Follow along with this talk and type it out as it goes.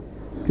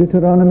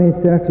Deuteronomy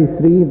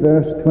 33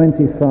 verse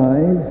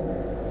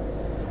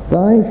 25,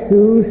 Thy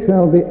shoes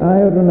shall be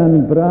iron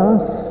and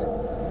brass,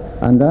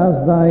 and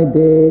as thy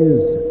days,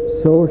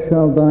 so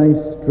shall thy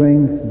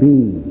strength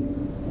be.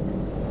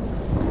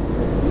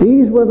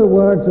 These were the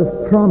words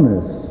of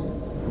promise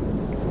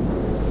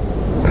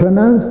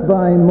pronounced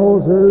by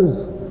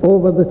Moses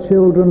over the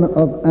children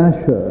of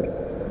Asher.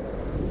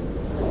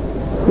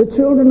 The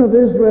children of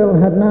Israel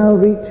had now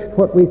reached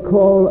what we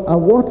call a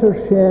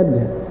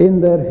watershed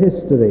in their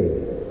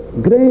history.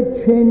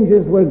 Great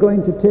changes were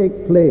going to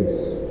take place.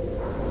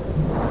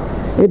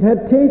 It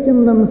had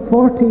taken them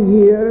 40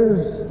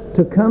 years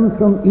to come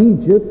from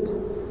Egypt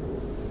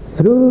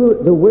through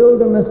the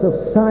wilderness of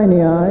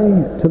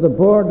Sinai to the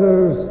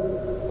borders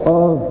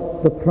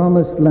of the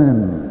promised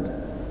land.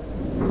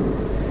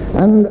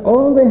 And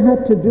all they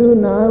had to do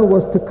now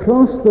was to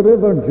cross the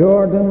river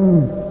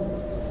Jordan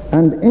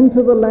and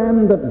into the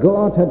land that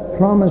God had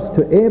promised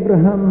to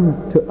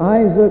Abraham, to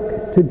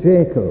Isaac, to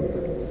Jacob.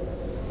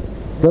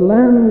 The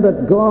land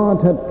that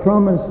God had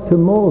promised to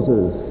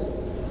Moses.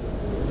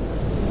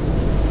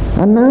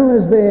 And now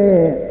as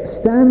they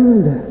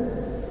stand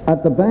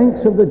at the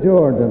banks of the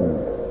Jordan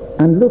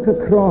and look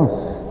across,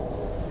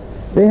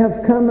 they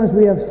have come, as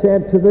we have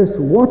said, to this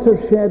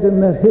watershed in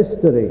their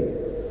history.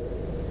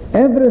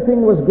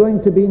 Everything was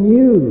going to be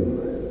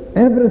new.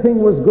 Everything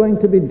was going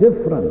to be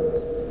different.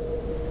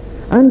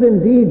 And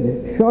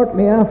indeed,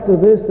 shortly after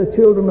this, the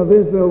children of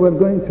Israel were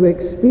going to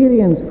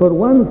experience, for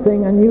one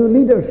thing, a new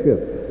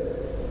leadership.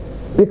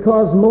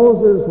 Because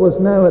Moses was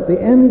now at the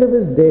end of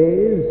his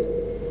days.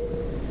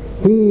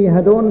 He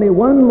had only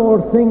one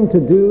more thing to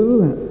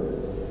do.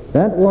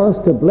 That was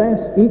to bless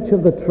each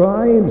of the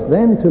tribes,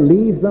 then to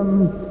leave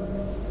them,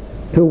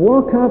 to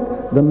walk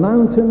up the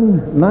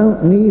mountain,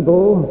 Mount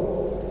Nebo,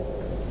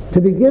 to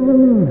be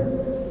given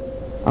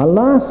a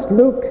last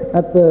look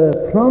at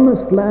the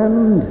promised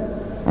land,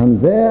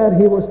 and there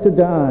he was to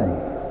die,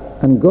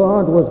 and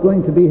God was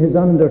going to be his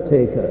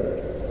undertaker.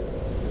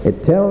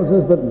 It tells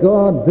us that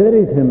God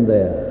buried him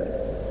there,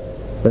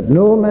 that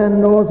no man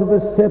knows of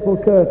his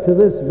sepulchre to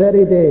this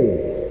very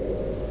day.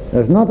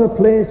 There's not a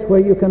place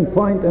where you can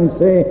point and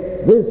say,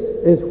 this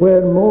is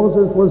where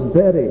Moses was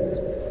buried.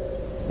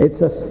 It's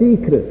a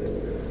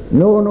secret,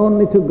 known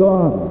only to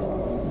God.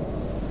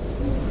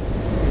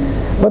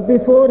 But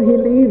before he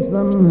leaves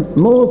them,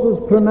 Moses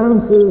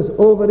pronounces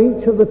over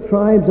each of the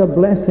tribes a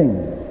blessing.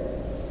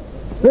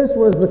 This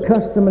was the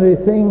customary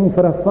thing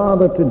for a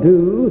father to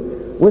do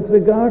with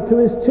regard to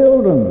his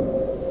children.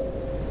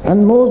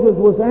 And Moses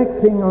was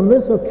acting on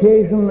this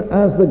occasion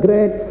as the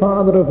great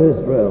father of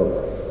Israel.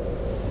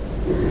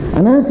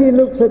 And as he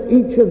looks at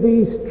each of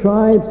these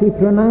tribes, he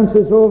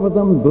pronounces over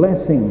them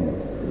blessing.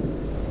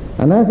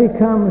 And as he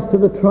comes to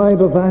the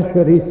tribe of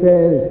Asher, he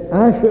says,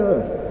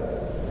 Asher,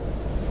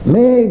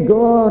 may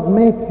God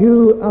make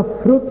you a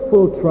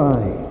fruitful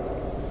tribe.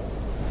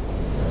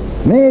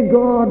 May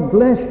God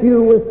bless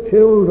you with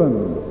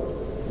children.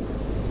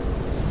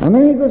 And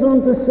then he goes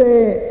on to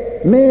say,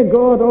 may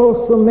God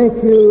also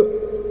make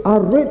you a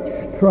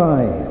rich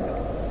tribe.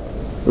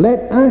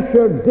 Let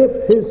Asher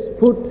dip his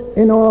foot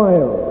in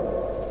oil.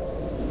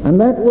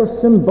 And that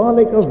was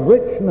symbolic of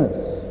richness.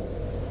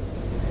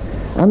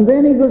 And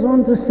then he goes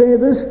on to say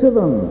this to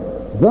them,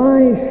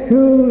 thy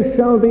shoes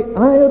shall be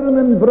iron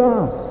and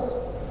brass,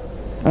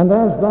 and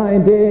as thy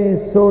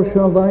days, so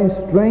shall thy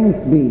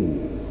strength be.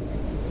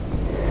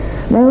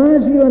 Now,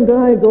 as you and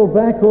I go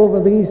back over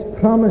these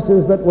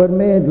promises that were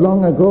made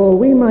long ago,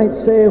 we might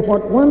say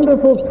what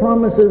wonderful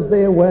promises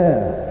they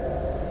were,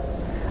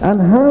 and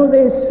how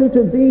they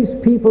suited these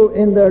people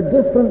in their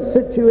different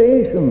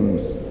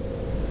situations.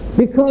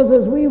 Because,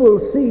 as we will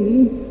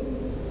see,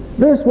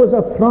 this was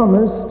a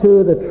promise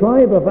to the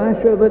tribe of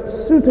Asher that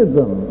suited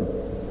them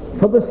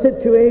for the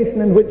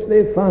situation in which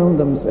they found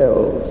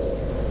themselves.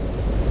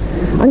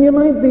 And you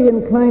might be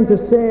inclined to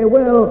say,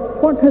 well,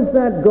 what has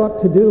that got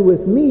to do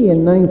with me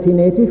in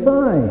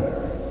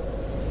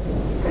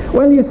 1985?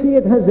 Well, you see,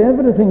 it has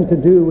everything to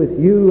do with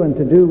you and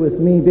to do with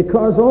me,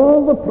 because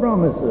all the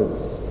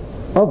promises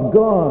of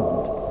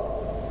God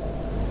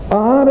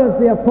are, as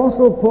the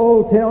Apostle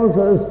Paul tells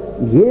us,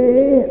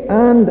 yea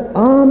and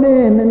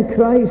amen in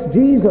Christ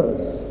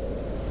Jesus.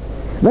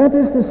 That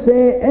is to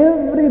say,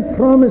 every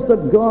promise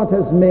that God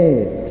has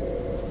made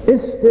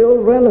is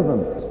still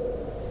relevant.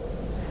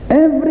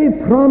 Every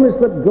promise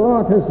that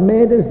God has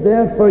made is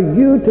there for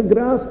you to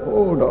grasp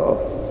hold of,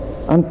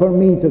 and for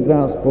me to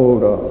grasp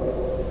hold of.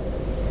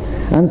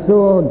 And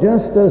so,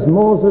 just as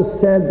Moses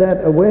said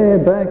that away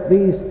back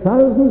these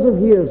thousands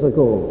of years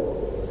ago,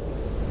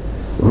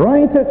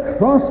 right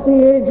across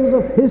the ages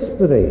of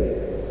history,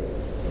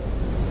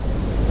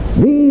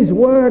 these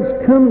words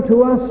come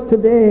to us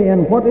today.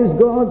 And what is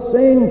God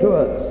saying to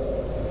us?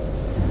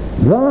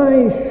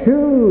 Thy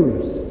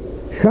shoes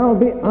shall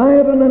be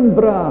iron and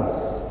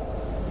brass,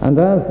 and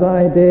as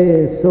thy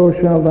days, so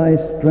shall thy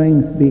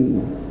strength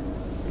be.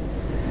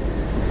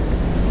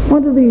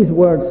 What do these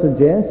words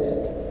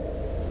suggest?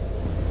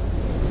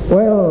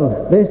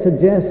 Well, they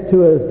suggest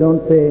to us,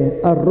 don't they,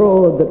 a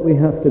road that we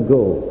have to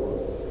go.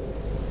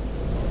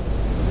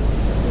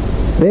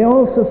 They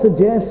also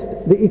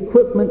suggest the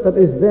equipment that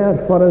is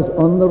there for us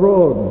on the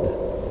road,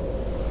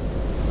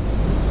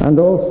 and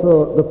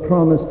also the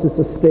promise to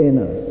sustain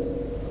us.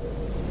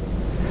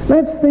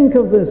 Let's think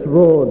of this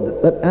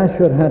road that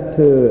Asher had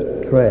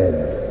to tread.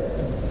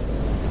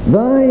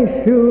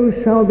 Thy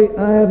shoes shall be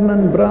iron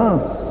and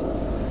brass.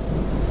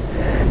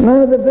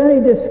 Now, the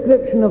very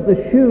description of the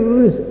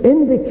shoes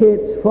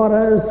indicates for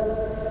us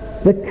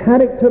the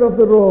character of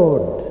the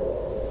road.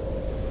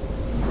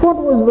 What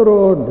was the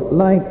road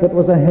like that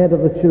was ahead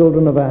of the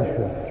children of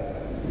Asher?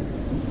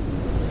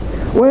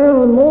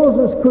 Well,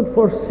 Moses could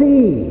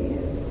foresee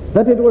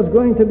that it was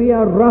going to be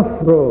a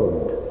rough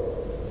road.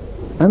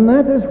 And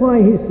that is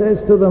why he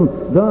says to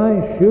them,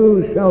 thy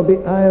shoes shall be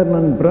iron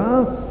and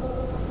brass.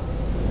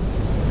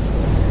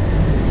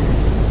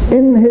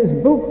 In his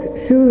book,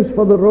 Shoes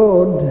for the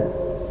Road,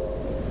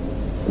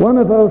 one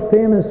of our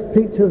famous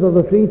preachers of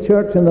the Free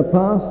Church in the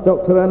past,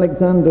 Dr.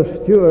 Alexander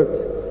Stewart,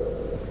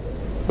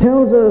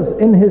 tells us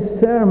in his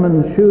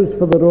sermon, Shoes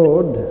for the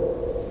Road,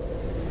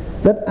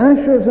 that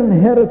Asher's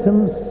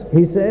inheritance,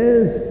 he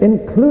says,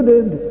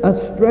 included a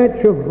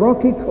stretch of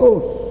rocky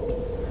coast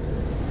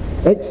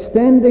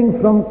extending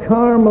from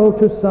Carmel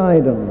to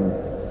Sidon.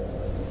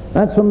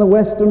 That's on the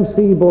western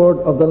seaboard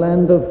of the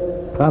land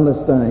of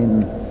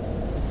Palestine.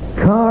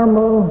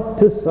 Carmel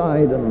to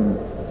Sidon.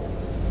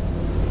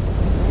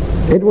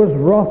 It was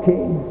rocky.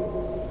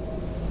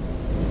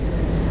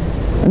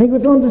 And he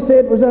goes on to say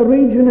it was a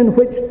region in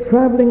which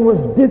traveling was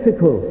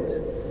difficult.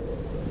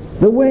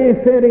 The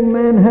wayfaring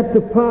man had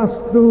to pass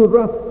through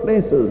rough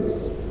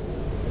places.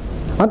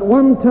 At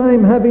one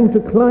time having to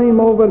climb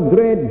over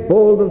great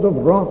boulders of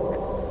rock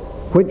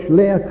which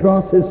lay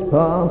across his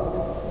path.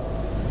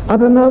 At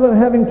another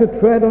having to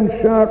tread on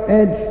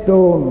sharp-edged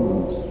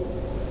stones.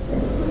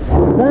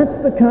 That's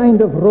the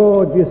kind of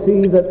road, you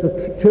see, that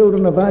the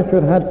children of Asher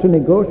had to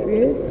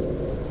negotiate.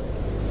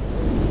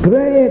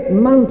 Great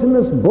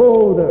mountainous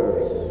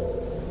boulders,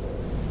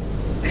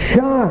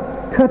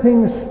 sharp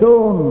cutting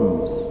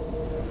stones.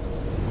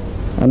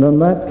 And on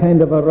that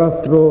kind of a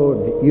rough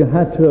road, you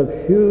had to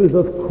have shoes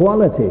of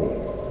quality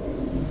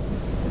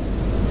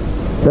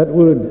that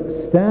would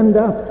stand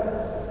up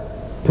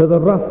to the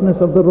roughness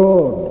of the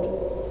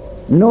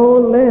road, no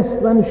less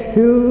than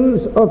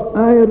shoes of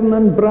iron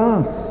and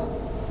brass.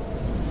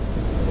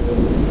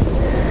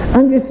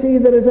 And you see,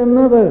 there is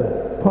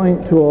another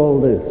point to all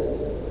this.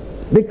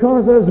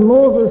 Because as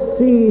Moses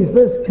sees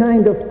this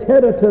kind of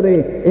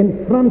territory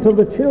in front of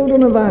the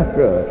children of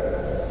Asher,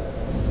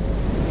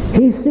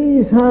 he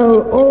sees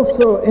how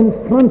also in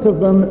front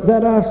of them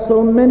there are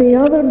so many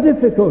other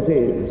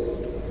difficulties,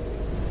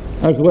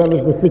 as well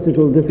as the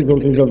physical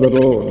difficulties of the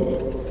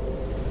road.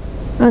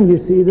 And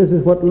you see, this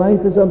is what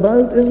life is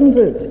about, isn't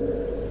it?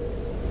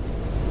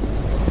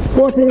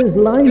 What is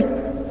life?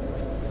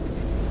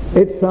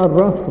 It's a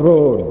rough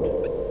road.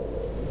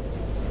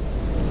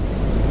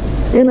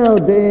 In our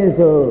days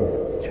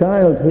of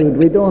childhood,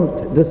 we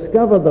don't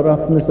discover the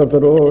roughness of the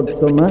road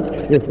so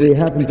much if we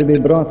happen to be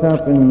brought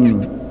up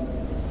in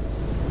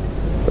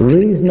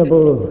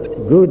reasonable,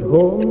 good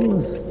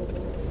homes.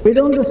 We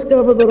don't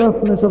discover the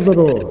roughness of the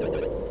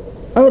road.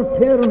 Our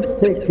parents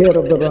take care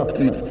of the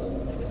roughness.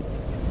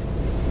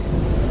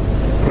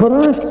 For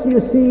us,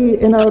 you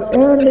see, in our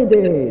early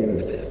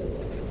days,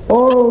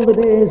 all the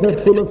days are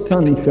full of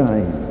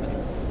sunshine.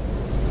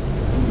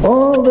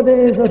 All the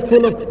days are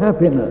full of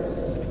happiness.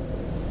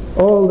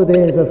 All the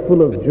days are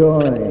full of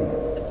joy.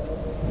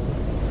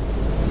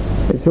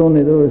 It's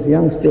only those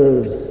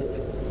youngsters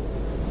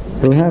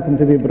who happen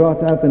to be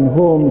brought up in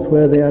homes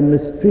where they are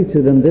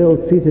mistreated and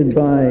ill-treated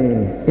by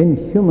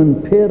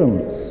inhuman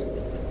parents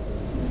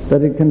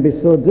that it can be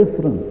so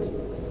different.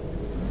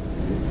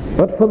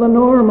 But for the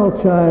normal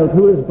child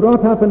who is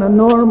brought up in a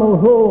normal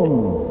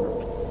home,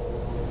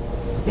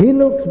 he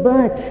looks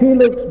back, she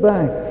looks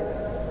back.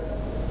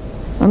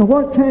 And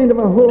what kind of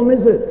a home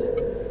is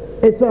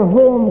it? It's a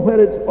home where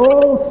it's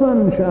all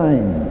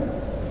sunshine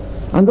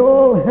and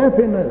all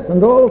happiness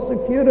and all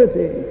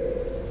security,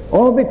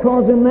 all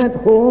because in that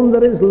home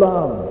there is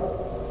love.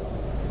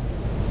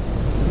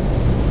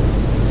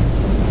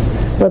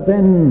 But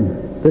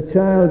then the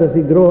child, as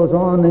he grows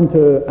on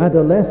into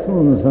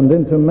adolescence and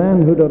into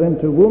manhood or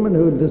into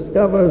womanhood,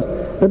 discovers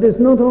that it's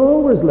not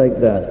always like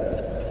that.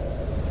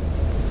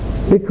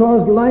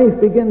 Because life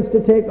begins to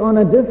take on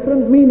a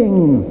different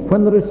meaning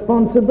when the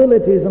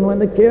responsibilities and when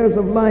the cares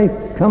of life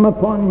come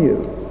upon you.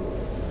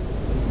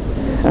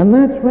 And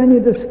that's when you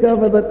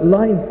discover that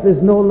life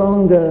is no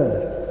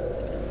longer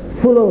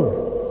full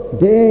of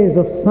days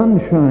of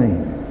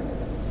sunshine.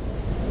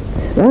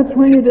 That's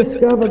when you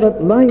discover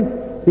that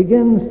life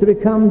begins to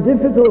become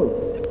difficult.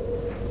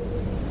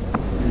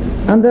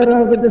 And there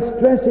are the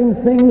distressing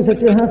things that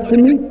you have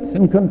to meet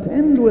and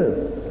contend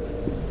with.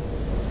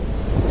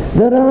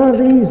 There are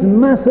these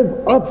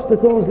massive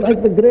obstacles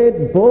like the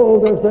great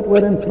boulders that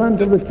were in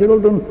front of the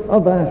children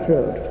of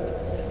Asher.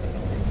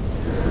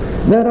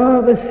 There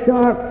are the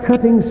sharp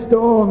cutting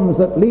stones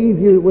that leave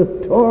you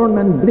with torn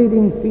and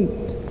bleeding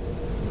feet,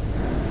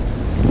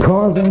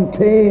 causing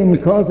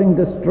pain, causing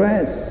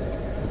distress.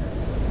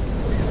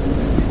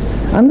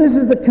 And this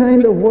is the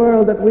kind of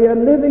world that we are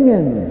living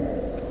in.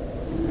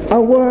 A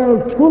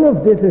world full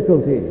of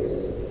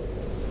difficulties.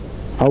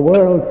 A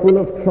world full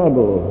of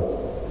trouble.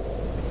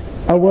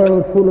 A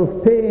world full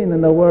of pain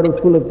and a world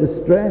full of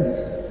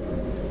distress.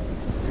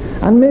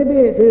 And maybe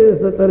it is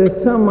that there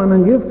is someone,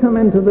 and you've come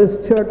into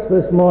this church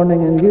this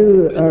morning and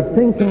you are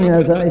thinking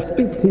as I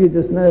speak to you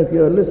just now, if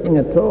you are listening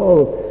at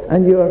all,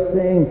 and you are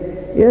saying,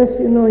 yes,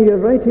 you know, you're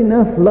right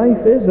enough,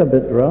 life is a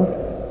bit rough.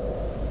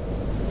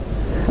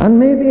 And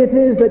maybe it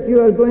is that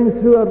you are going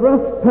through a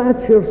rough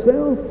patch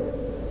yourself,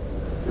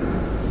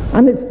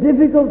 and it's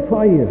difficult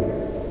for you.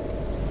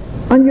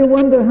 And you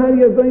wonder how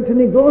you're going to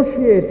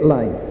negotiate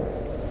life,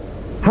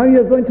 how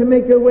you're going to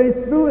make your way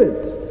through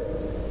it.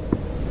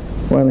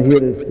 Well,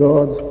 here is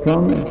God's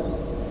promise.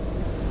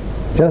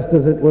 Just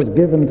as it was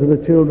given to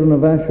the children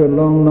of Asher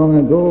long, long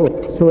ago,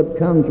 so it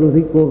comes with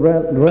equal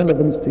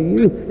relevance to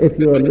you if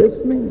you are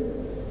listening.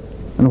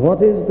 And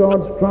what is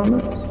God's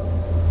promise?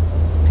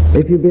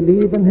 If you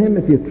believe in Him,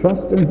 if you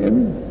trust in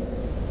Him,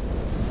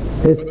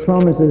 His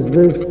promise is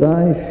this: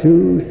 thy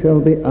shoes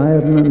shall be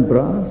iron and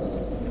brass.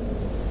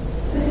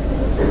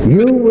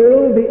 You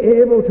will be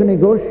able to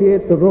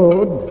negotiate the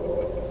road.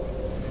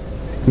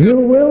 You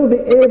will be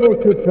able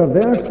to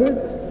traverse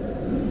it.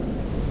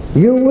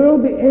 You will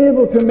be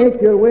able to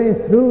make your way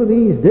through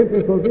these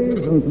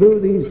difficulties and through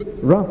these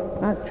rough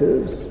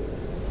patches.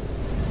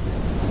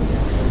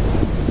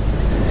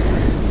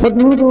 But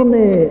not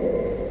only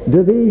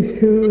do these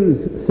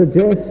shoes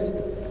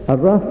suggest a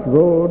rough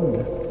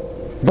road,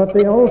 but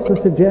they also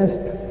suggest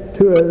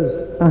to us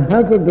a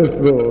hazardous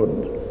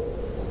road.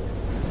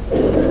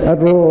 A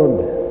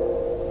road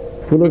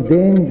full of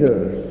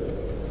dangers,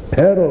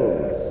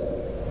 perils.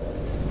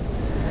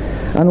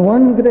 And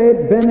one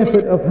great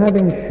benefit of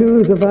having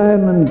shoes of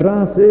iron and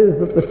brass is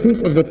that the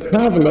feet of the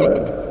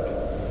traveler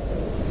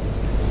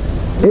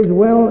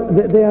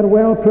they are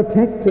well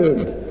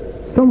protected.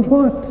 From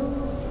what?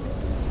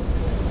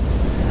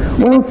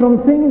 Well,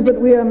 from things that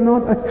we are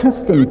not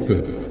accustomed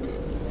to.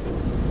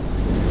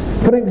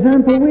 For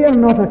example, we are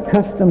not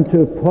accustomed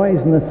to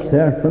poisonous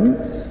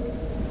serpents.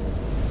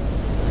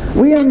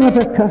 We are not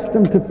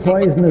accustomed to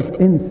poisonous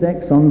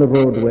insects on the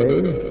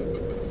roadways.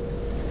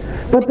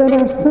 But there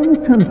are some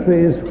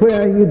countries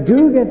where you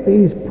do get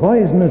these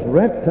poisonous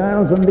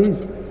reptiles and these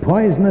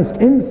poisonous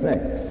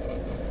insects.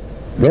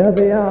 There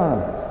they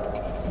are.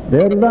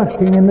 They're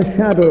lurking in the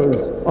shadows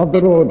of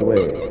the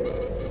roadway.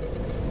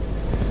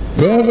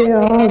 There they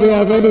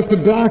are ready to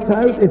dart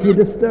out if you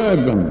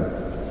disturb them.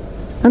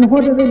 And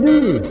what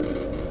do?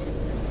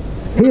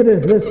 Here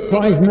is this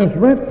poisonous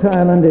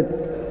reptile, and it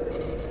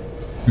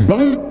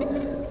bites.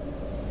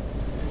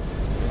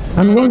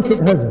 And once it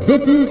has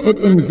bitten, it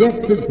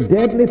injects its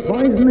deadly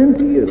poison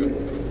into you.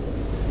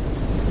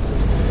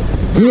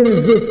 Here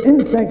is this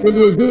insect, it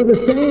will do the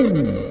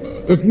same.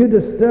 If you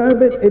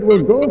disturb it, it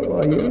will go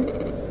for you.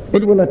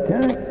 It will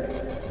attack.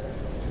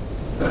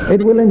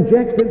 It will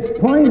inject its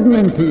poison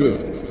into you.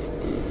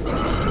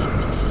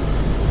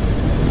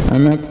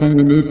 And that's when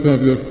you need to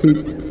have your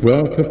feet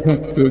well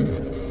protected.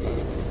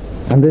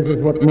 And this is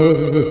what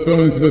Moses was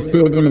saying to the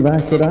children of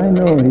Asher. I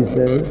know, he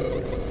says,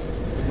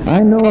 I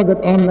know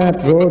that on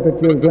that road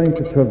that you're going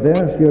to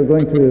traverse, you're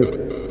going to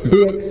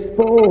be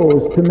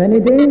exposed to many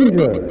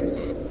dangers.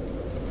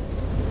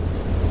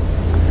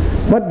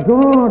 But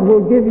God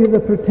will give you the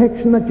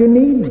protection that you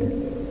need.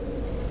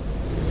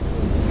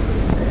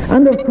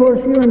 And of course,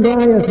 you and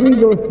I, as we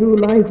go through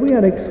life, we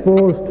are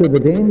exposed to the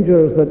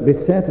dangers that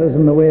beset us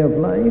in the way of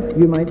life.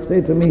 You might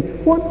say to me,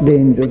 what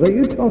dangers? Are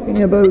you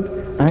talking about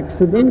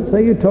accidents? Are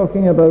you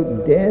talking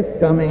about death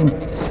coming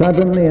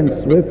suddenly and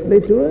swiftly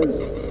to us?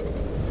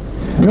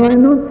 No,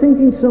 I'm not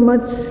thinking so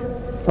much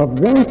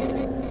of that.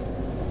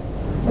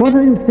 What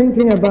I'm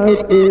thinking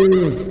about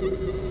is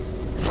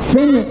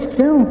sin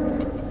itself,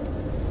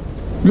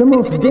 the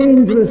most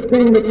dangerous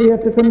thing that we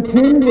have to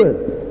contend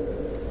with.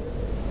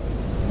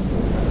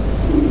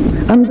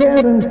 And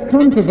there in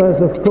front of us,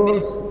 of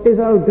course, is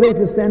our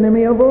greatest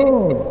enemy of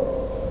all.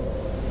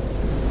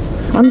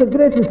 And the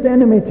greatest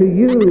enemy to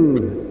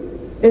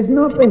you is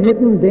not the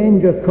hidden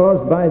danger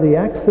caused by the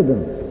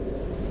accident.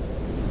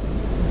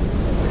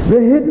 The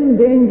hidden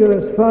danger,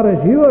 as far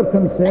as you are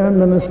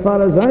concerned and as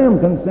far as I am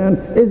concerned,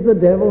 is the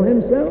devil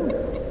himself.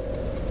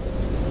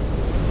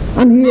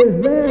 And he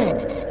is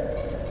there,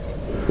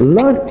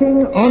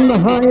 lurking on the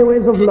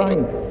highways of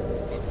life,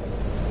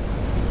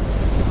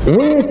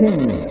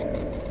 waiting,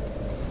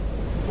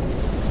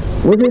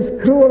 with his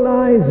cruel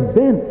eyes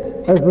bent,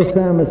 as the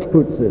psalmist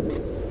puts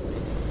it.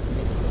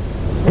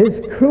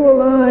 His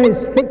cruel eyes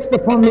fixed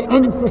upon the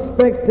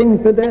unsuspecting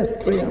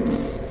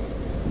pedestrian.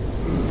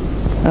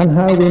 And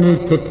how we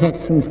need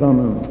protection from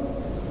him.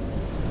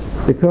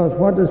 Because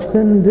what does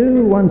sin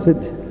do once it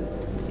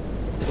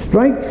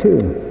strikes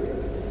you?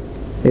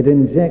 It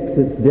injects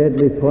its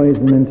deadly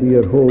poison into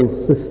your whole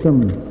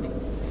system.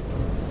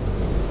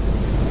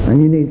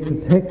 And you need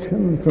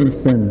protection from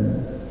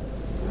sin.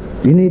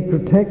 You need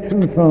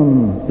protection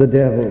from the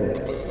devil.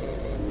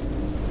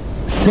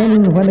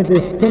 Sin, when it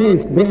is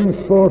finished,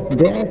 brings forth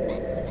death.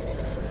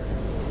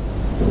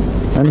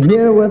 And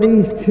here were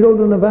these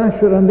children of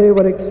Asher, and they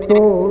were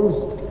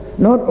exposed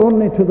not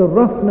only to the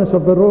roughness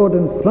of the road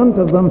in front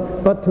of them,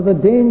 but to the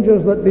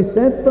dangers that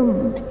beset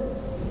them.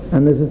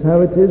 And this is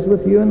how it is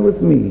with you and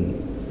with me.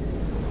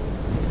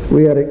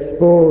 We are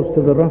exposed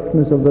to the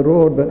roughness of the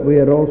road, but we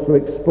are also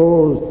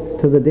exposed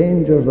to the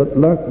dangers that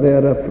lurk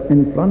there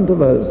in front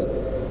of us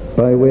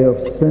by way of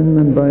sin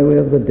and by way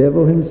of the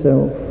devil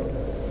himself.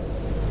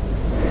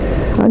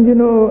 And you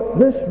know,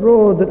 this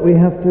road that we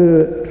have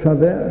to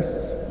traverse,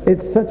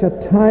 it's such a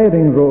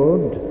tiring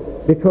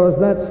road, because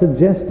that's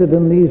suggested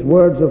in these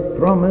words of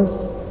promise.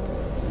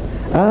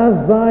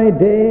 As thy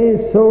days,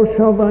 so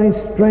shall thy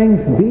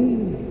strength be.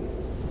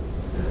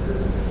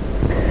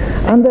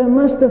 And there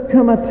must have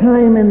come a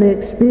time in the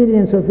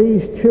experience of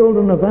these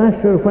children of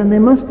Asher when they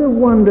must have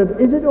wondered,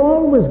 is it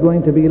always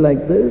going to be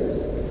like this?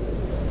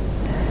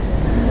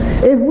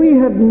 If we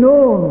had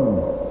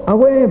known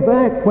away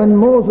back when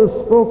Moses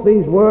spoke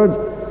these words,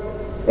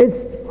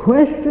 it's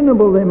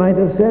questionable, they might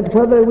have said,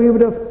 whether we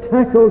would have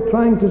tackled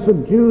trying to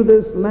subdue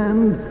this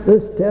land,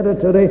 this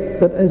territory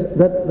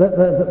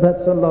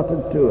that's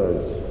allotted to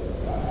us.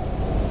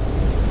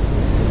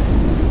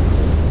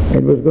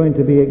 It was going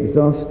to be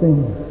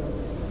exhausting.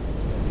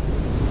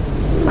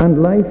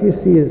 And life, you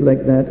see, is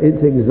like that.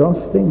 It's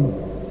exhausting.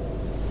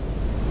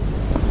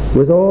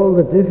 With all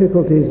the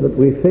difficulties that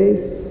we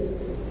face,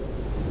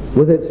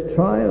 with its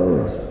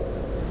trials,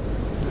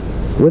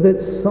 with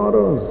its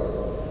sorrows,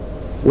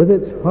 with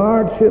its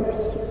hardships,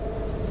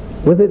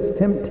 with its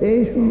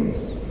temptations,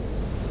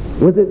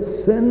 with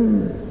its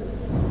sin,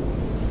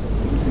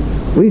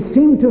 we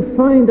seem to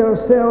find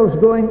ourselves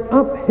going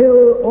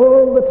uphill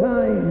all the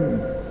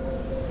time.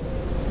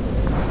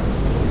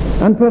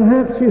 And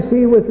perhaps, you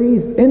see, with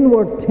these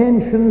inward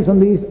tensions and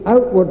these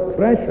outward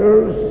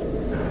pressures,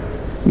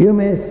 you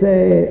may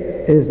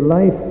say, is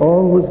life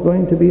always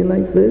going to be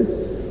like this?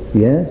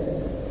 Yes,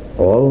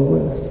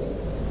 always.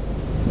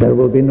 There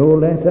will be no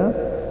let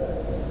up.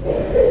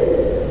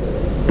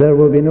 There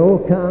will be no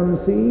calm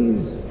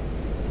seas.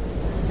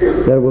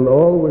 There will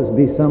always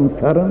be some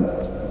current.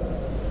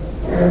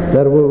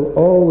 There will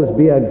always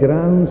be a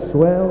ground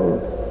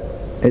swell.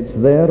 It's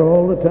there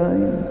all the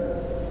time.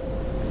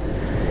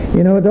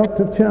 You know,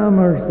 Dr.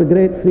 Chalmers, the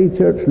great Free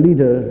Church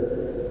leader,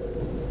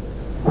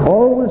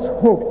 always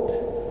hoped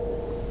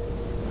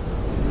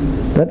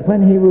that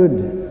when he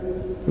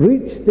would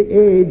reach the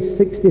age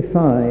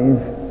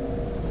 65,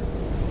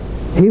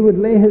 he would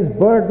lay his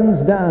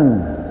burdens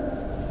down.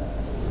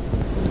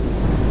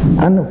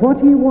 And what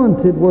he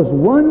wanted was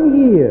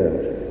 1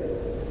 year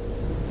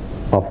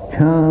of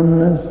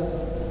calmness,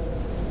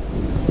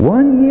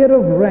 1 year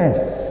of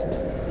rest,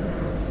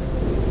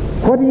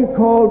 what he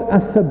called a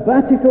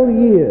sabbatical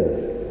year.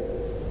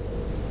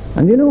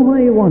 And you know why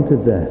he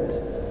wanted that?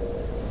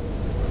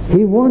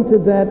 He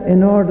wanted that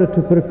in order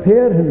to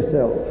prepare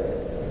himself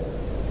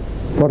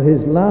for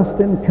his last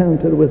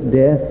encounter with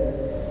death,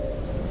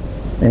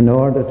 in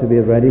order to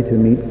be ready to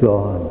meet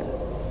God.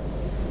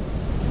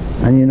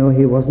 And you know,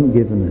 he wasn't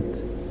given it.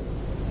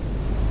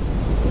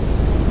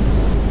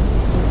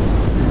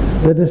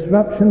 The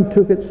disruption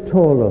took its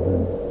toll of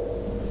him.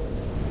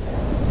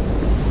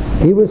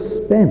 He was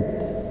spent.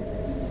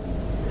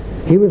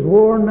 He was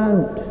worn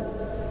out.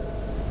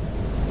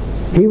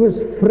 He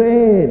was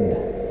frayed.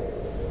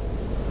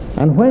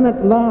 And when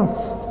at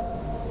last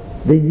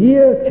the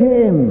year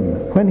came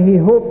when he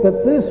hoped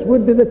that this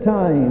would be the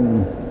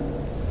time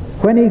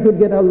when he could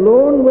get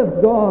alone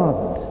with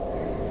God,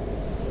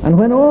 and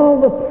when all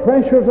the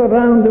pressures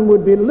around him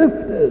would be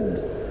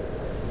lifted,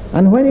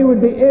 and when he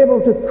would be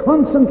able to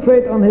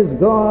concentrate on his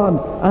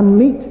God and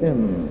meet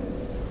him,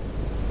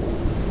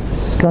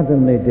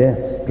 suddenly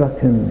death struck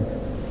him.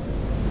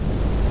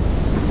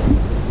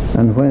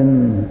 And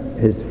when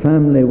his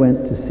family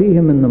went to see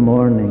him in the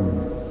morning,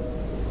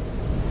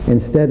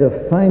 instead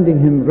of finding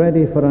him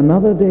ready for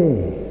another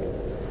day,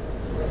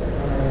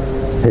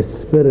 his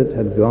spirit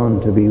had gone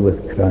to be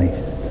with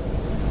Christ.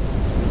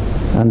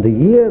 And the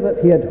year that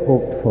he had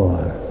hoped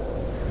for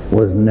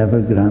was never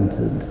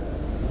granted.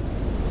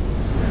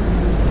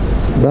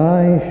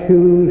 Thy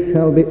shoes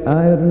shall be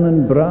iron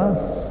and brass,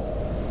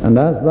 and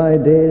as thy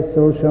days,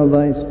 so shall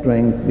thy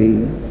strength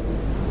be.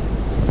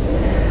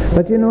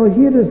 But you know,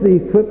 here is the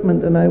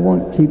equipment, and I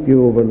won't keep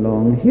you over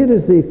long. Here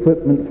is the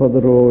equipment for the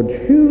road.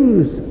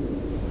 Shoes.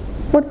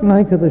 What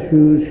like are the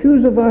shoes?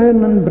 Shoes of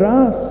iron and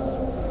brass.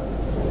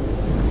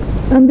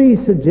 And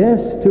these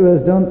suggest to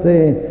us, don't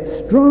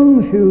they,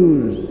 strong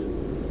shoes.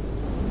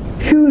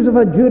 Shoes of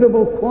a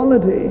durable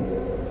quality.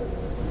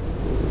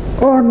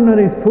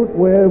 Ordinary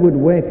footwear would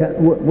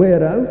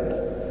wear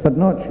out, but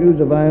not shoes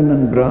of iron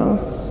and brass.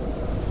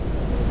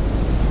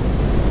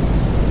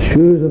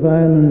 Shoes of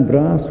iron and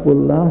brass will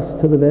last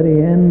to the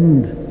very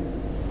end.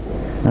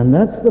 And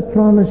that's the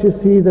promise, you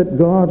see, that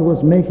God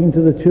was making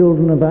to the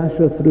children of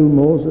Asher through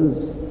Moses.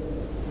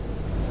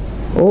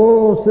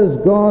 Oh, says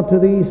God to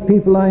these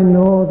people, I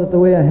know that the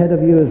way ahead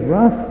of you is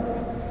rough.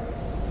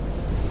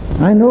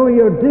 I know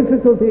your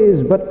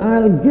difficulties, but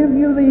I'll give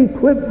you the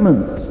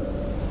equipment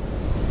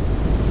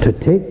to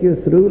take you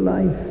through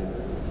life.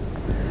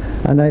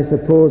 And I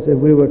suppose if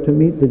we were to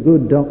meet the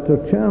good Dr.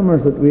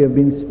 Chalmers that we have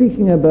been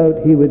speaking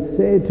about, he would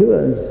say to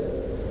us,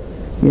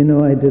 you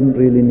know, I didn't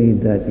really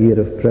need that year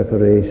of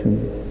preparation.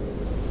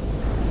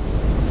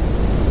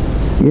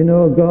 You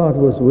know, God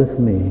was with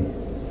me.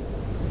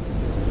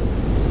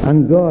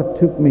 And God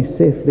took me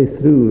safely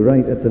through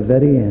right at the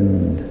very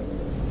end.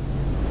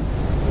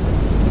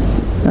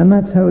 And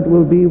that's how it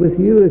will be with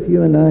you if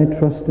you and I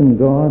trust in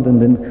God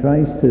and in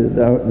Christ,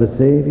 the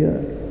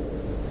Savior.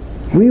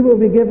 We will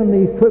be given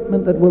the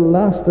equipment that will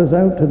last us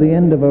out to the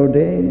end of our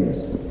days.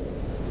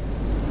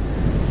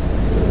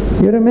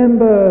 You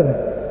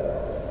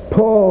remember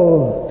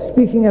Paul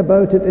speaking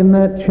about it in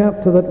that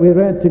chapter that we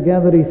read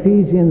together,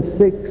 Ephesians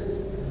 6.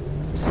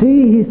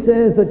 See, he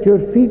says, that your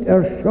feet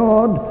are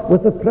shod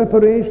with the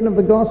preparation of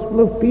the gospel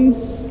of peace.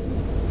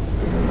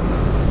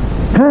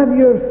 Have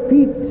your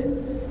feet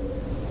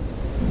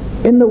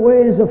in the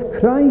ways of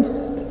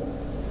Christ.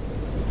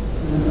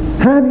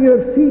 Have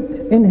your feet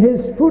in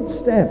his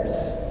footsteps,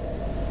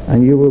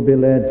 and you will be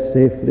led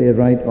safely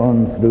right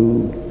on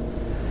through.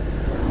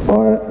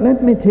 Or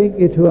let me take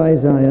you to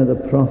Isaiah the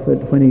prophet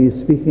when he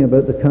is speaking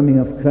about the coming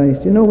of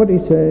Christ. You know what he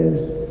says?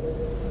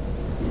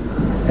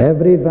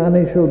 Every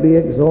valley shall be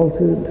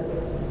exalted,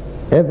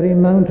 every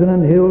mountain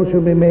and hill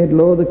shall be made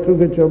low, the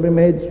crooked shall be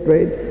made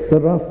straight, the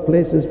rough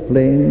places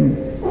plain.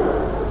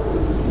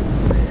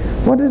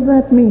 What does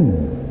that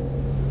mean?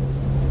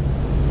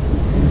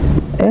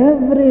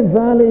 Every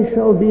valley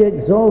shall be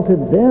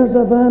exalted. There's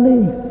a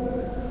valley.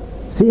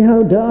 See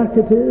how dark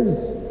it is?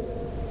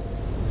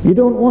 You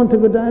don't want to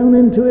go down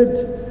into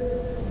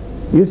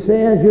it. You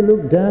say as you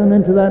look down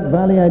into that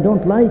valley, I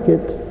don't like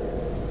it.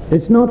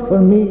 It's not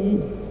for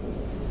me.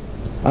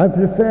 I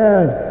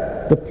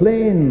prefer the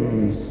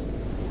plains.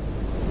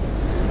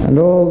 And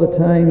all the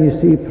time you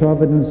see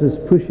Providence is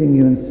pushing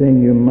you and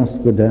saying you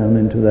must go down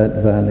into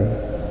that valley.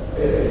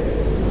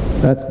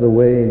 That's the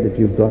way that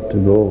you've got to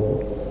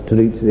go to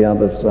reach the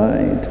other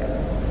side.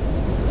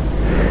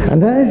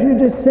 And as you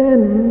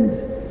descend,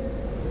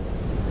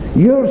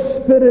 your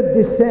spirit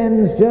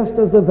descends just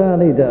as the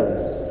valley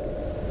does.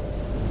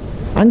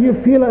 And you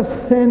feel a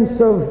sense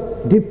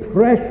of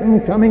depression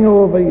coming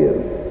over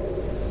you.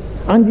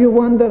 And you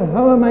wonder,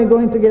 how am I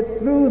going to get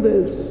through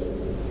this?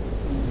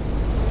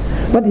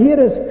 But here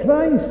is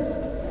Christ.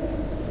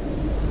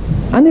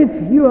 And if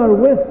you are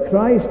with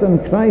Christ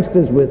and Christ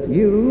is with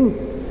you,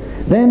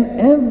 then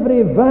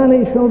every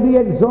valley shall be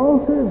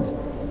exalted.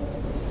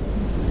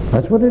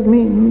 That's what it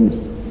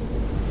means.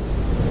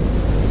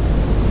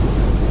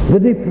 The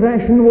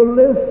depression will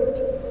lift.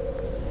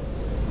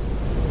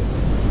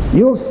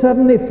 You'll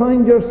suddenly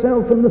find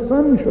yourself in the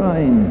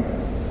sunshine.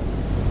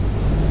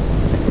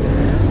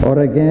 Or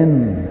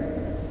again,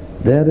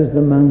 there is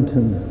the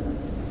mountain.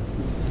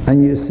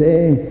 And you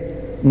say,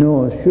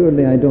 no,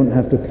 surely I don't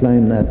have to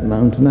climb that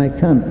mountain. I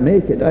can't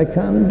make it. I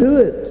can't do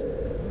it.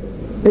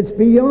 It's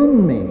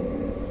beyond me.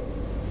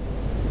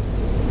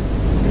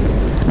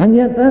 And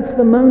yet that's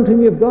the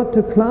mountain you've got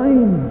to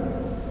climb.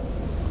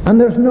 And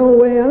there's no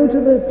way out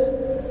of it.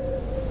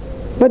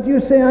 But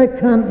you say, I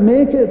can't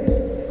make it.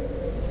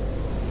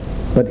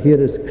 But here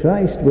is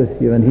Christ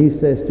with you, and he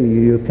says to you,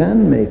 you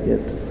can make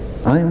it.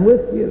 I'm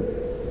with you.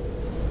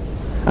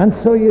 And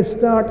so you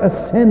start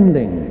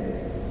ascending.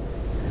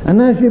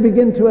 And as you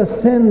begin to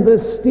ascend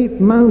this steep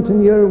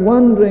mountain, you're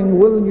wondering,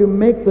 will you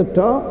make the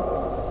top?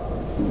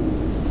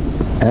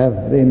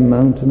 Every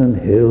mountain and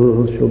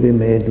hill shall be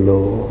made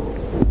low.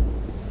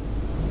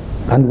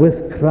 And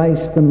with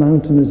Christ the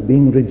mountain is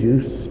being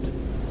reduced.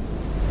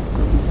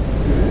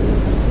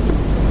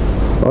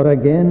 Or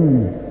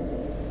again,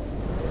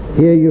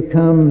 here you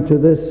come to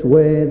this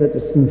way that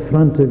is in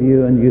front of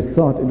you, and you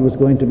thought it was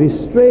going to be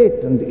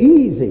straight and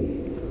easy.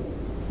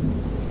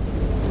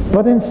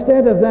 But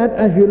instead of that,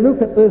 as you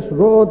look at this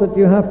road that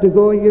you have to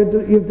go,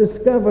 you've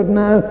discovered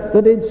now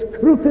that it's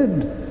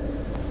crooked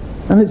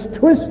and it's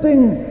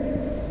twisting.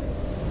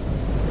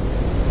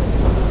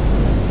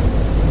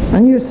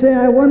 And you say,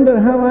 I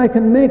wonder how I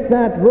can make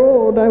that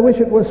road. I wish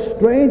it was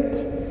straight.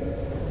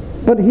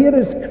 But here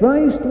is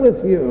Christ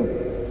with you.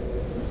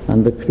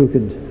 And the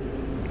crooked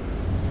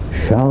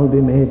shall be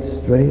made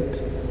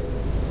straight.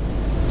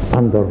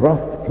 And the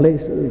rough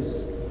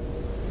places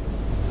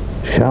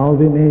shall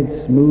be made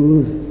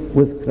smooth.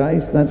 With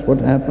Christ, that's what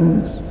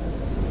happens.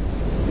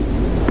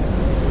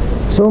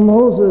 So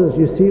Moses,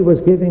 you see,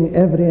 was giving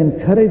every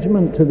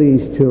encouragement to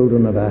these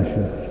children of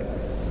Asher.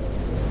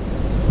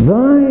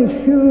 Thy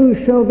shoes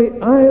shall be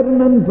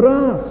iron and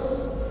brass,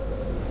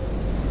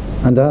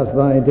 and as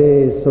thy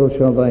days, so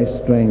shall thy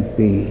strength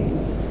be.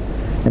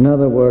 In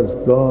other words,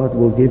 God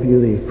will give you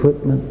the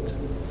equipment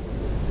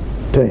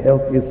to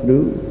help you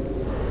through.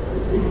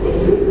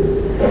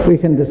 We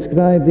can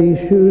describe these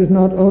shoes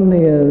not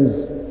only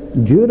as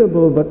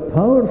durable but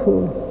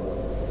powerful.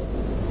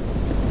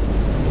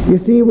 You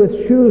see,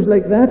 with shoes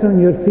like that on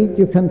your feet,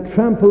 you can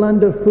trample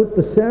underfoot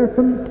the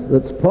serpent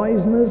that's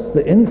poisonous,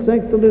 the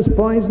insect that is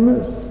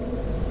poisonous.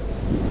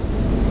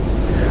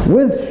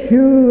 With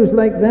shoes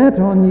like that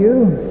on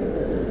you,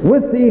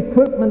 with the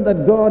equipment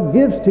that God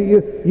gives to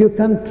you, you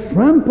can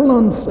trample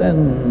on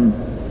sin.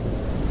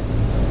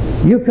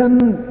 You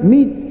can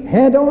meet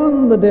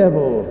head-on the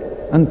devil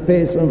and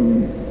face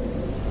him.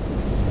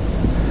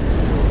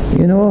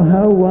 You know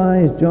how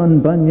wise John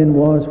Bunyan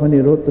was when he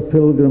wrote The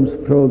Pilgrim's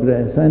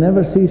Progress. I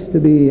never cease to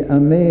be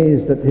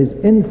amazed at his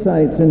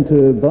insights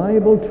into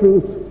Bible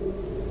truth.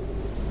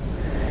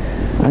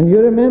 And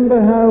you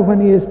remember how when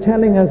he is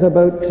telling us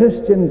about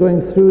Christian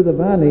going through the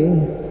valley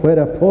where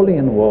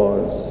Apollyon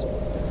was.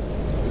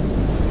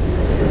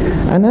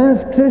 And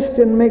as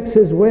Christian makes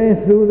his way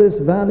through this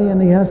valley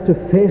and he has to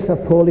face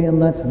Apollyon,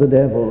 that's the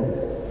devil.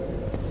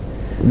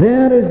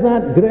 There is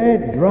that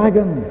great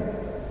dragon.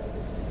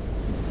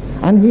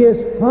 And he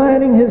is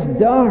firing his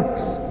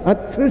darts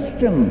at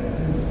Christian.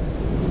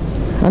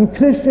 And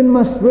Christian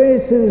must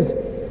raise his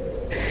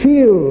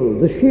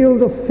shield, the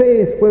shield of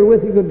faith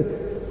wherewith he could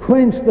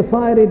quench the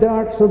fiery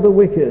darts of the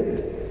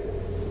wicked.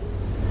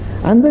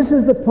 And this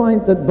is the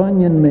point that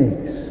Bunyan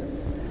makes,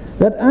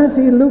 that as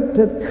he looked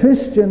at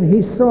Christian,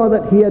 he saw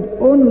that he had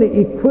only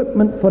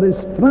equipment for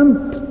his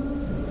front.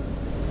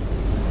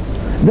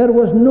 There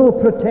was no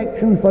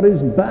protection for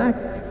his back.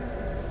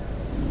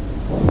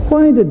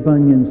 Why did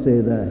Bunyan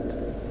say that?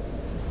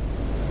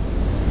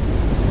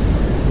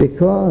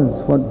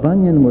 Because what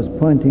Bunyan was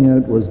pointing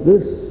out was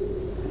this,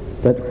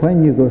 that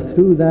when you go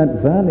through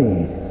that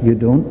valley, you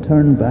don't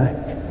turn back.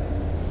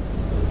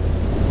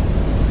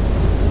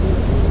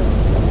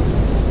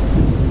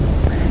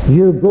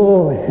 You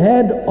go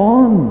head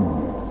on,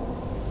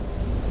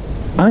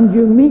 and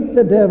you meet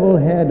the devil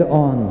head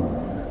on,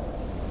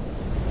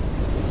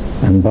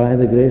 and by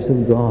the grace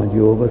of God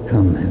you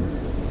overcome him.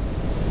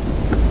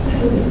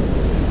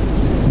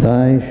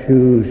 Thy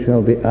shoes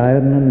shall be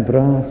iron and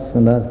brass,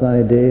 and as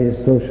thy days,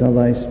 so shall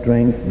thy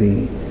strength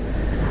be.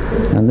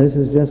 And this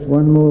is just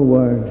one more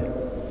word.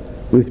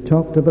 We've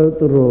talked about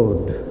the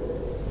road.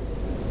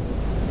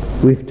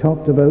 We've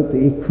talked about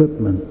the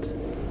equipment.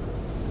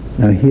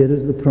 Now here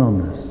is the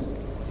promise.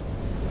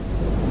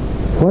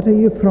 What are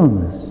you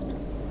promised?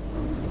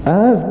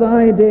 As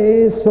thy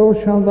days, so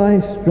shall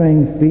thy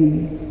strength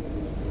be.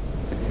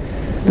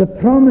 The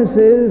promise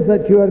is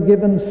that you are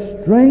given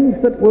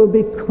strength that will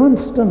be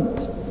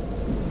constant.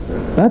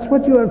 That's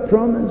what you are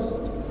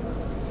promised.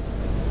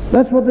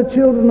 That's what the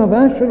children of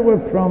Asher were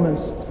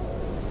promised.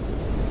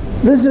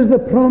 This is the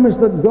promise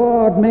that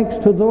God makes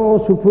to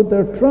those who put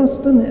their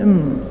trust in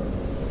him.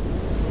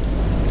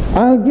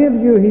 I'll give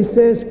you, he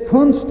says,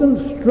 constant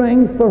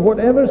strength for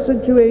whatever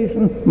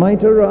situation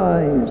might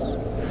arise.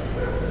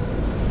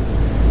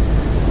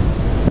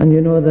 And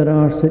you know there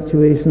are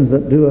situations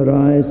that do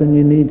arise, and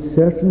you need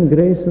certain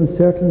grace and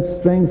certain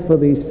strength for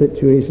these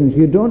situations.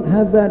 You don't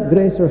have that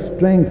grace or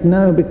strength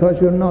now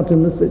because you're not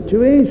in the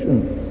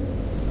situation.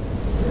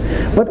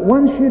 But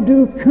once you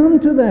do come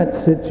to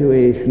that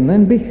situation,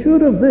 then be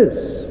sure of this.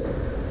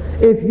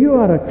 If you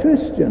are a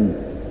Christian,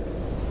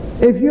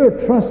 if your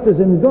trust is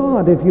in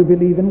God, if you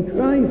believe in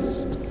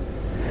Christ,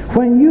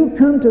 when you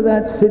come to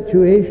that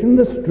situation,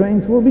 the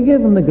strength will be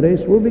given, the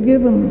grace will be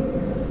given.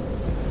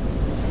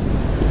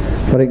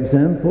 For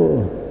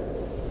example,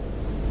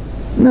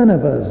 none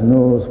of us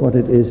knows what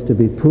it is to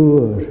be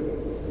poor.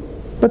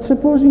 But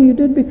supposing you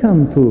did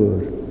become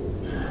poor,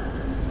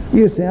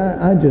 you say,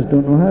 I just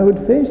don't know how I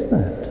would face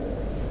that.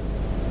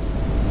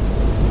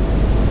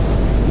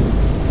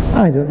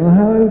 I don't know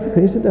how I would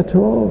face it at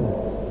all.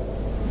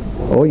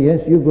 Oh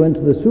yes, you go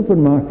into the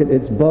supermarket,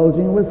 it's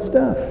bulging with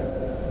stuff.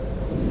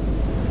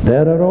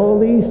 There are all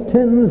these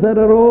tins, there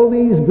are all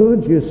these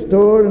goods. You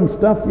store and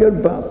stuff your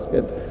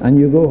basket, and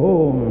you go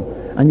home,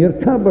 and your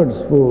cupboard's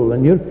full,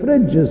 and your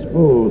fridge is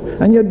full,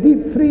 and your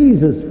deep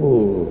freeze is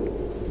full.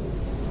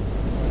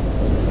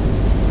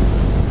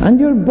 And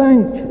your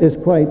bank is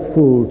quite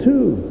full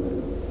too.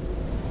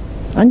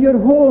 And your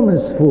home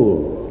is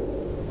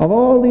full of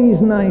all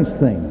these nice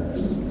things.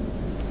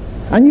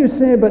 And you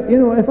say, but you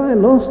know, if I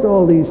lost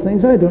all these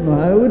things, I don't know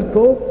how I would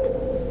cope.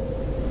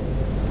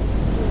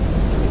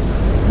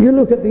 You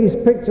look at these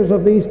pictures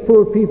of these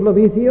poor people of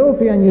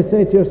Ethiopia and you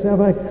say to yourself,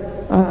 I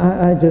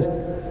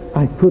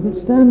couldn't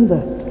stand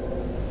that.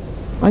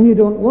 And you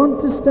don't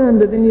want to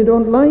stand it and you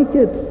don't like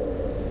it.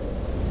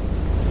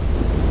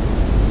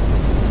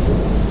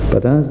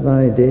 But as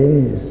thy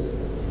days,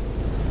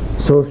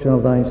 so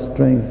shall thy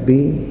strength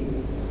be.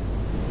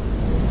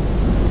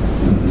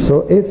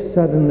 So if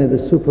suddenly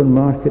the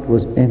supermarket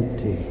was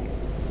empty,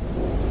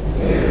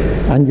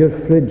 and your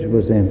fridge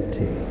was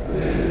empty,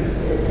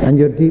 and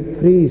your deep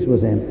freeze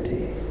was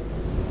empty,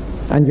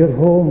 and your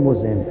home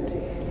was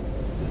empty,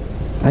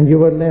 and you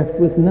were left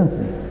with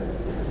nothing,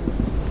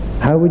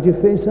 how would you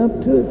face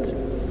up to it?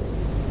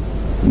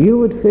 You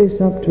would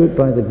face up to it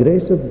by the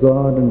grace of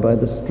God and by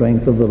the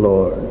strength of the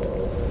Lord.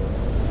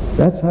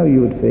 That's how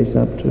you would face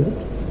up to it.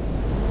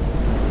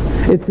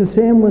 It's the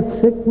same with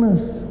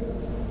sickness.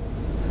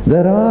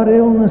 There are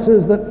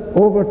illnesses that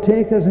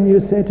overtake us, and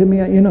you say to me,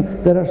 you know,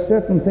 there are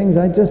certain things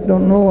I just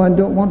don't know, I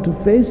don't want to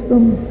face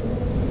them.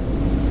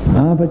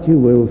 But you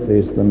will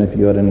face them if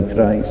you are in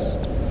Christ.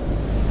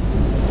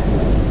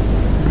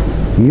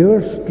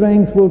 Your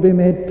strength will be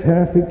made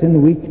perfect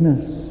in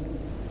weakness.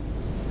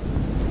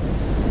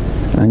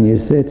 And you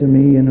say to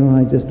me,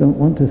 I just don't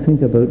want to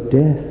think about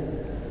death.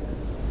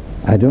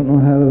 I don't know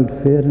how I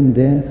would fare in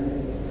death.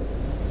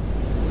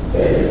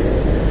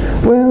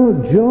 Well,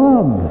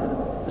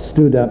 Job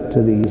stood up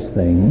to these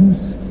things.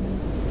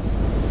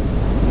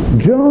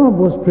 Job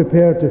was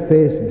prepared to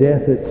face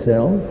death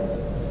itself.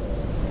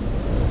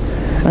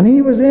 And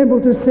he was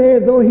able to say,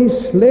 though he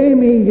slay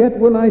me, yet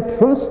will I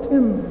trust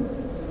him.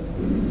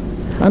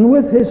 And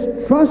with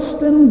his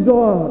trust in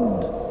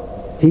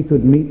God, he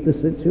could meet the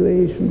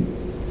situation.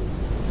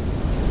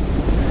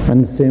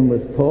 And same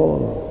with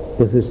Paul,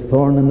 with his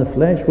thorn in the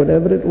flesh,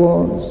 whatever it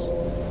was.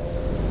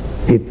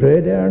 He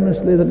prayed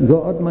earnestly that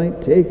God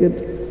might take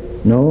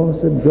it. No,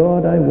 said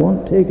God, I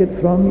won't take it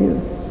from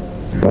you,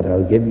 but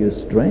I'll give you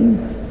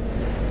strength.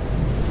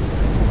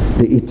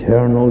 The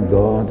eternal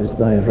God is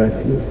thy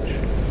refuge,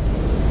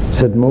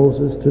 said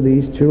Moses to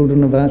these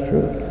children of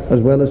Asher, as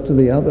well as to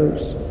the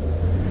others.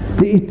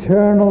 The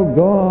eternal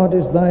God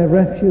is thy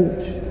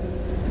refuge,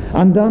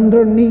 and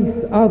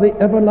underneath are the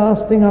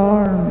everlasting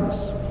arms.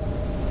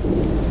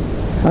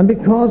 And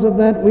because of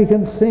that we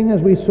can sing, as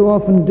we so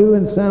often do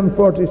in Psalm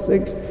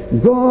 46,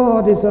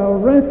 God is our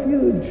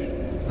refuge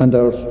and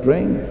our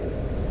strength.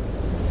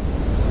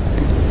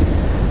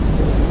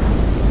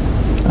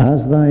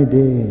 As thy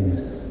days,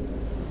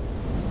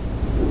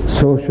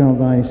 so shall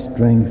thy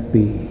strength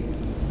be.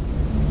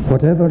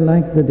 Whatever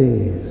like the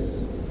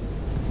days,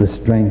 the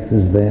strength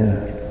is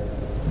there.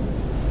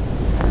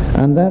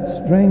 And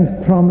that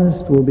strength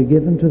promised will be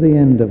given to the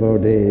end of our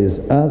days.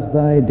 As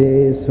thy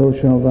days, so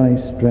shall thy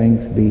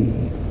strength be.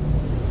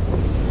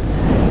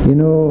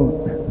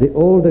 The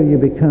older you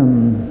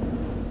become,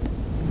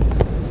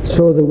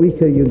 so the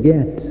weaker you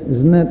get.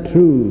 Isn't that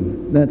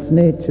true? That's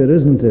nature,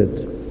 isn't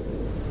it?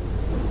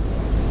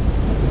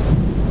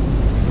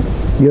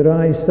 Your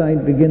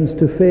eyesight begins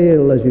to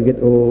fail as you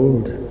get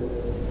old.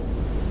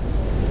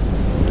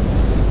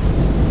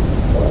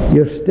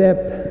 Your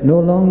step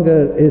no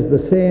longer is the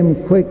same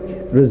quick,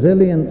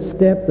 resilient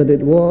step that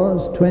it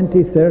was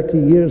 20, 30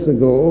 years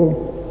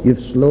ago.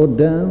 You've slowed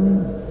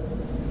down.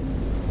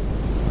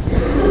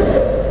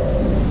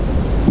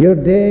 Your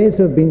days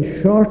have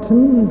been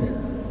shortened,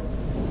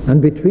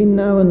 and between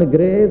now and the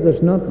grave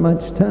there's not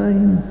much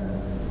time.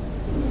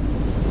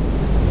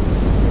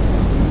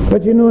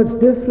 But it's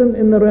different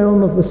in the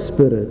realm of the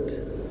Spirit,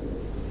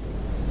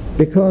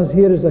 because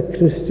here is a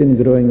Christian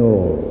growing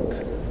old.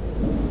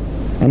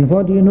 And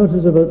what do you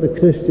notice about the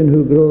Christian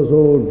who grows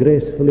old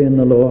gracefully in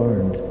the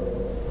Lord?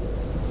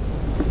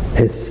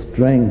 His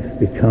strength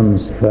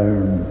becomes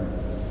firm.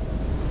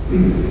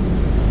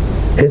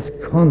 His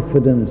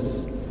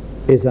confidence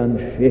is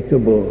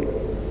unshakable.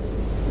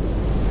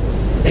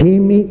 He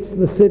meets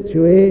the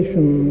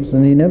situations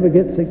and he never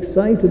gets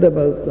excited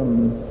about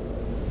them.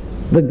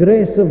 The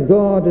grace of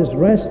God is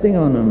resting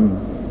on him.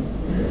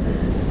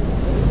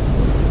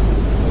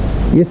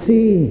 You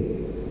see,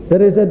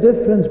 there is a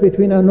difference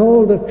between an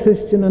older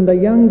Christian and a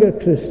younger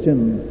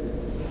Christian.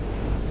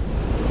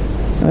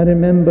 I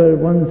remember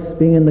once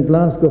being in the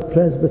Glasgow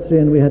Presbytery,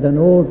 and we had an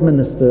old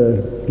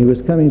minister. He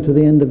was coming to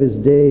the end of his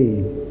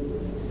day.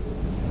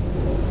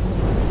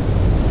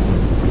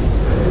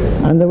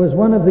 And there was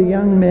one of the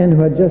young men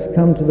who had just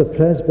come to the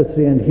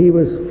presbytery, and he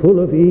was full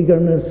of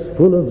eagerness,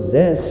 full of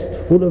zest,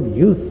 full of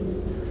youth.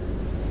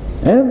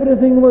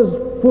 Everything was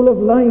full of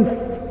life.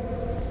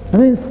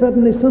 And then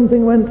suddenly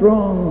something went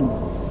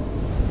wrong.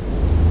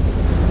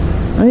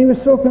 And he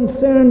was so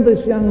concerned,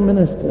 this young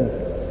minister.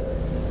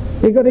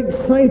 He got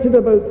excited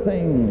about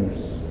things.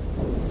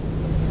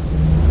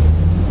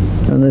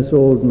 And this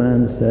old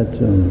man said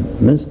to him,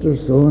 Mr.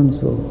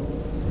 So-and-so,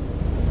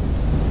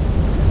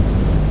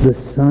 the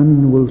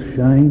sun will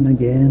shine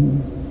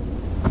again.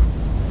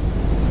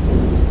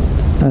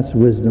 That's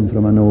wisdom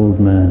from an old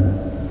man.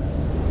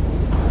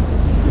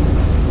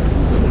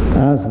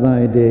 As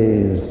thy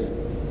days,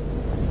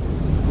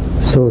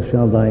 so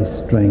shall thy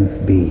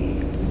strength be.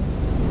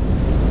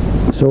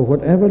 So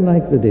whatever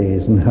like the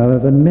days, and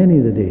however many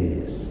the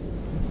days,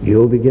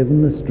 you'll be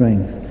given the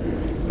strength.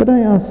 But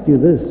I ask you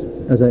this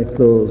as I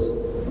close.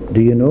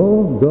 Do you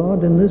know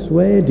God in this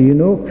way? Do you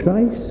know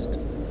Christ,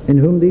 in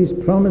whom these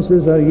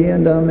promises are yea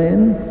and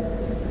amen?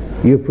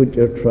 You put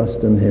your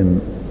trust in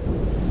him,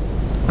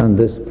 and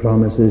this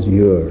promise is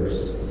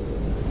yours.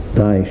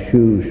 Thy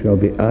shoes shall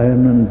be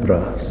iron and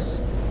brass,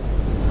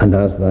 and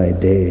as thy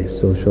days,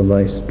 so shall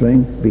thy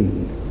strength be.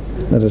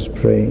 Let us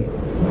pray.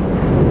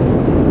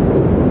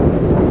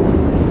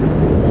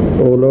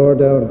 O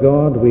Lord our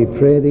God, we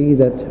pray thee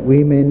that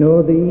we may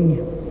know thee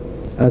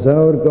as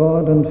our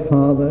God and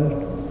Father,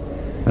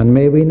 and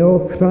may we know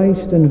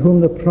Christ, in whom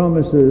the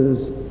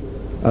promises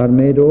are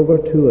made over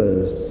to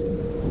us,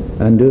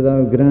 and do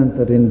thou grant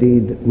that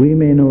indeed we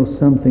may know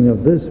something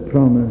of this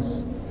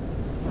promise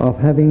of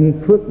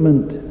having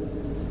equipment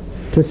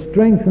to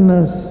strengthen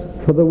us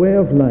for the way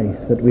of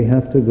life that we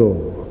have to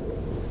go.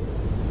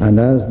 And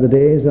as the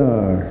days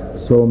are,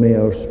 so may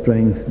our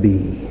strength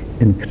be.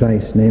 In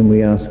Christ's name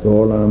we ask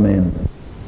all, amen.